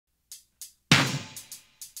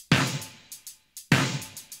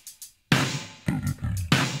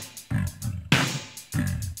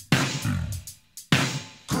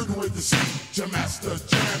master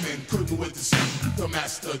Jammin, couldn't wait to see the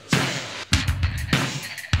master jam.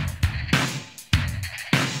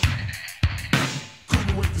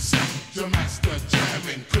 Couldn't wait to see the master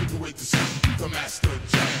Jammin, couldn't wait to see the master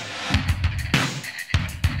jam.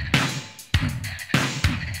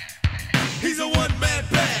 He's a one-man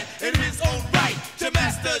band in his own right to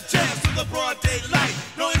master jams to the broad daylight.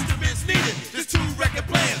 No instruments needed, just two record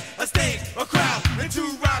players, a stage, a crowd, and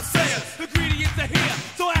two rhyme sayers. The ingredients are here,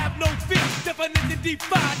 so I have no fear. Definition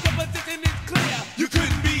defined, composition is clear. You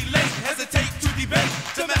couldn't be late, hesitate to debate.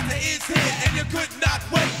 The master is here, and you could not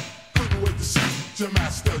wait. Couldn't wait to see the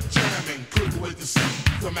master Jammin, couldn't wait to see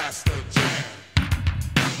the master jam.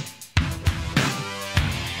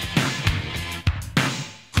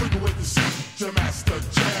 Couldn't wait to see the master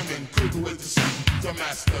Jammin, couldn't wait to see the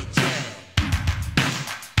master jam.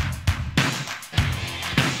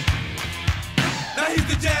 Now he's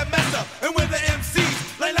the jam master, and we're the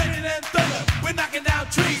MCs, like lightning and thunder. We're knocking down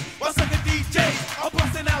trees, while sucker DJs are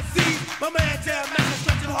busting out seeds. My man jam master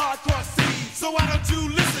stretching hardcore seeds. So why don't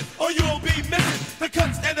you listen, or you'll be missing the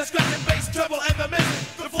cuts and the scratching bass, treble and the missing,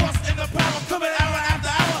 the force and the power coming hour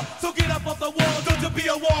after hour. So get up off the wall, don't you be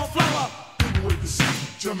a wallflower. Couldn't wait to see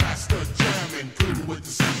the master Jammin, couldn't wait to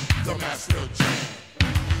see the master jam.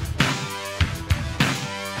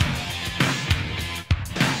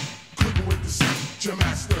 Couldn't wait to see the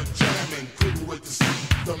master Jammin, couldn't wait to see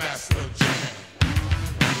the master jam.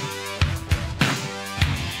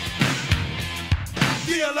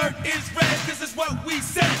 The alert is red, this is what we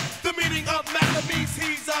said. The meaning of master means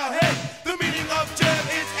he's ahead. The meaning of jam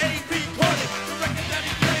is a recorded. The record that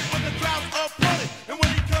he played when the crowd's applauded. And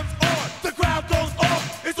when he comes on, the crowd goes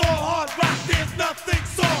off. It's all hard rock, there's nothing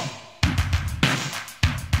soft.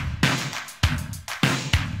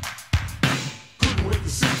 Couldn't wait to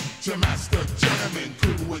see the master Jammin,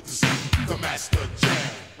 couldn't wait to see the master jam.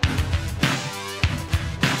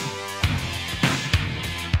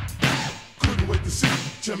 Couldn't wait to see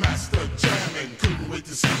the master Jammin, couldn't wait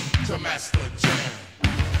to see the master jam.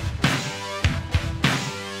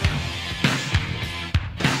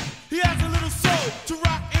 He has a little soul to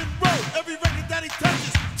rock and roll. Every record that he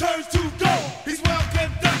touches turns to gold. He's well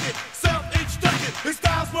conducted, self-instructed. His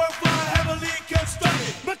style's worthwhile, heavily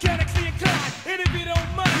constructed. Mechanically inclined, and if you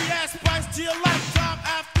don't mind, he adds spice to your life time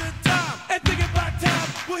after time. And thinking about time,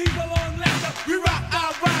 well he's a long lasting. We rock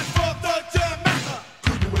our rhymes for the jam master.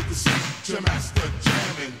 Couldn't wait to see the master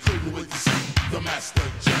Jammin, couldn't wait to see the master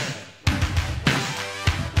jam.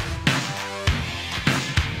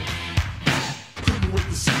 Couldn't wait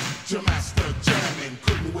to see the master Jammin,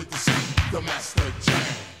 couldn't wait to see the master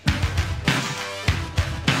jam.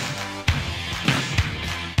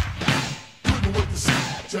 Couldn't wait to see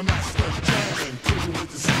the master Jammin, couldn't wait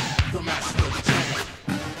to see the master jam.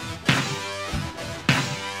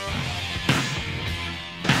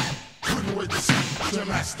 Couldn't wait to see the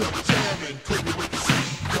master Jammin, couldn't wait to see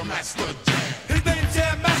the master jam. His name's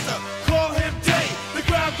Jam Master, call him Jay. The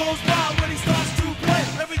crowd goes wild when he starts to play.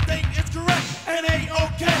 Everything is correct and ain't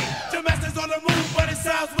okay. Jam Master's on the move, but his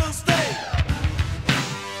sounds will stay.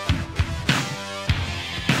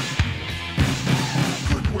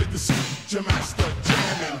 Couldn't wait to see the master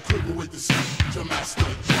Jammin, couldn't wait to see the master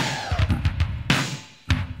jam.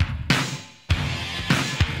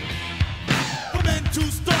 From end to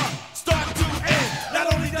start to end.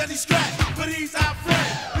 Not only does he scratch, but he's our friend.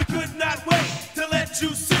 We could not wait to let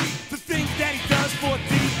you see the things that he does for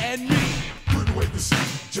thee and me. Couldn't wait to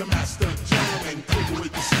see the master Jammin, couldn't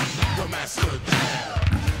wait to see the master jam.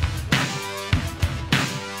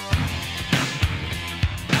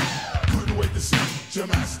 Couldn't wait to see the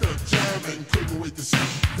master Jammin, couldn't wait to see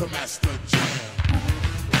the master jam.